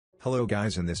Hello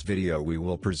guys, in this video we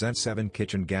will present 7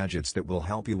 kitchen gadgets that will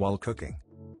help you while cooking.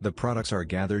 The products are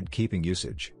gathered keeping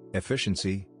usage,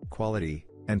 efficiency, quality,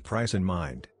 and price in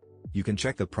mind. You can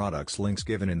check the products links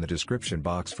given in the description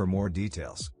box for more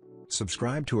details.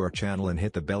 Subscribe to our channel and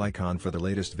hit the bell icon for the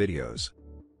latest videos.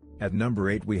 At number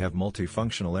 8 we have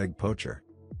multifunctional egg poacher.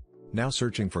 Now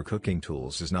searching for cooking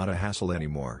tools is not a hassle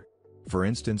anymore. For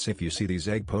instance, if you see these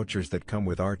egg poachers that come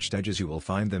with arched edges, you will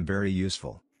find them very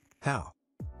useful. How?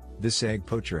 This egg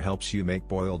poacher helps you make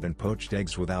boiled and poached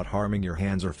eggs without harming your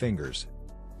hands or fingers.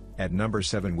 At number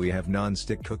 7 we have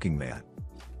non-stick cooking mat.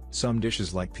 Some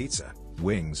dishes like pizza,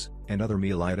 wings, and other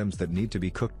meal items that need to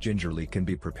be cooked gingerly can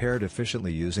be prepared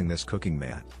efficiently using this cooking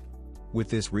mat.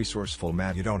 With this resourceful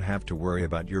mat you don't have to worry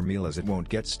about your meal as it won't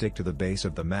get stick to the base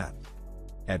of the mat.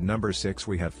 At number 6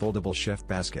 we have foldable chef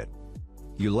basket.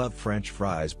 You love French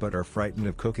fries but are frightened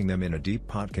of cooking them in a deep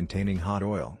pot containing hot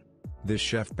oil. This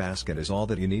chef basket is all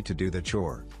that you need to do the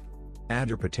chore. Add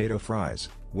your potato fries,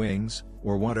 wings,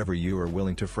 or whatever you are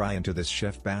willing to fry into this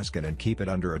chef basket and keep it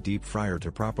under a deep fryer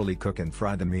to properly cook and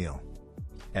fry the meal.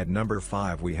 At number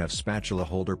 5 we have spatula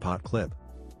holder pot clip.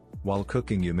 While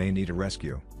cooking you may need a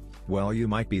rescue. Well, you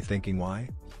might be thinking why?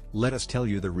 Let us tell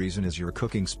you, the reason is your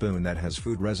cooking spoon that has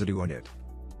food residue on it.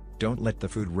 Don't let the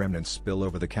food remnants spill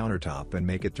over the countertop and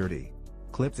make it dirty.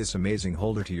 Clip this amazing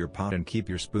holder to your pot and keep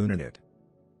your spoon in it.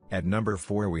 At number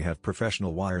 4 we have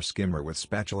professional wire skimmer with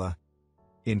spatula.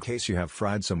 In case you have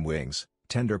fried some wings,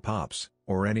 tender pops,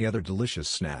 or any other delicious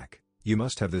snack, you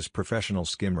must have this professional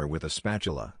skimmer with a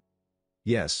spatula.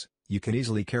 Yes, you can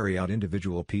easily carry out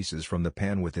individual pieces from the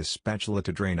pan with this spatula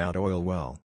to drain out oil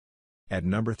well. At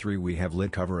number 3 we have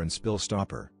lid cover and spill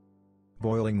stopper.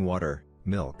 Boiling water,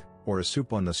 milk, or a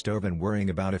soup on the stove and worrying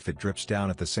about if it drips down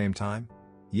at the same time?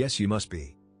 Yes, you must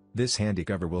be. This handy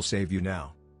cover will save you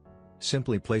now.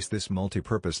 Simply place this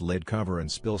multi-purpose lid cover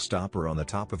and spill stopper on the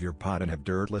top of your pot and have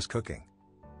dirtless cooking.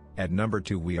 At number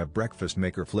 2 we have breakfast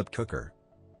maker flip cooker.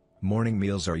 Morning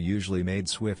meals are usually made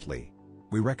swiftly.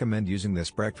 We recommend using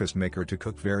this breakfast maker to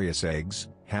cook various eggs,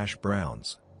 hash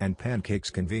browns, and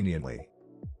pancakes conveniently.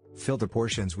 Fill the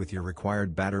portions with your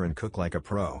required batter and cook like a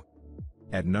pro.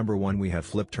 At number 1 we have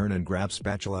flip turn and grab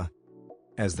spatula.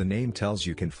 As the name tells,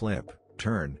 you can flip,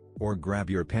 turn, or grab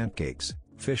your pancakes,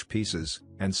 fish pieces,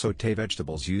 and sauté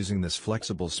vegetables using this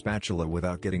flexible spatula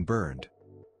without getting burned.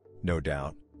 No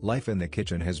doubt, life in the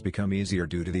kitchen has become easier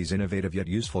due to these innovative yet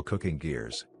useful cooking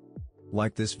gears.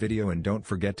 Like this video and don't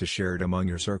forget to share it among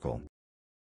your circle.